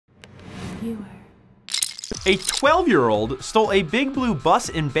Veuer. A 12-year-old stole a big blue bus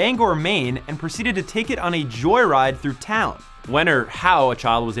in Bangor, Maine, and proceeded to take it on a joyride through town. When or how a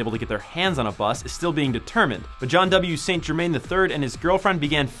child was able to get their hands on a bus is still being determined, but John W. St. Germain III and his girlfriend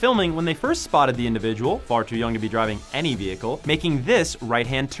began filming when they first spotted the individual, far too young to be driving any vehicle, making this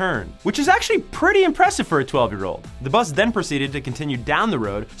right-hand turn, which is actually pretty impressive for a 12-year-old. The bus then proceeded to continue down the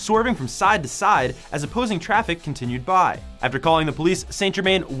road, swerving from side to side as opposing traffic continued by. After calling the police, St.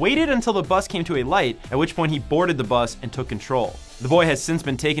 Germain waited until the bus came to a light, at which point he boarded the bus and took control. The boy has since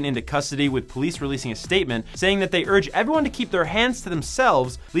been taken into custody, with police releasing a statement saying that they urge everyone to keep their hands to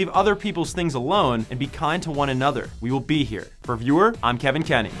themselves, leave other people's things alone, and be kind to one another. We will be here. For Veuer, I'm Kevin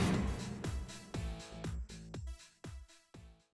Kenney.